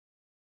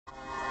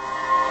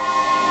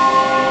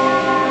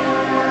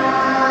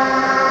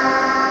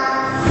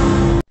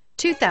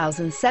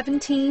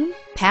2017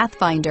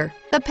 Pathfinder.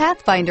 The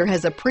Pathfinder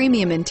has a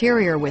premium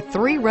interior with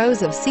 3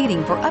 rows of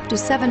seating for up to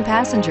 7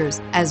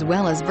 passengers, as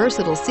well as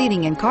versatile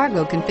seating and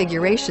cargo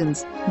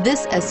configurations.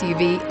 This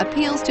SUV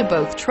appeals to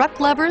both truck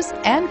lovers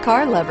and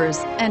car lovers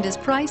and is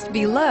priced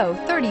below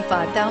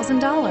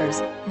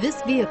 $35,000.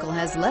 This vehicle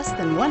has less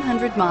than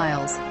 100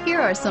 miles. Here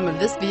are some of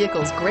this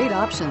vehicle's great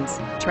options: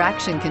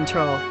 traction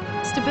control,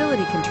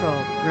 stability control,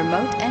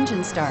 remote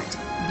engine start,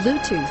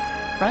 Bluetooth,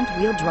 front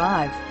wheel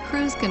drive,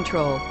 cruise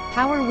control,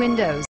 power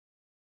windows,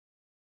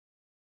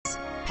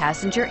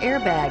 passenger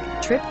airbag,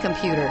 trip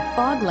computer,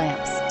 fog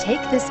lamps.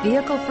 Take this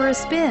vehicle for a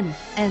spin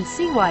and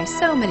see why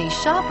so many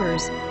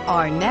shoppers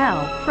are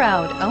now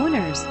proud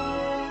owners.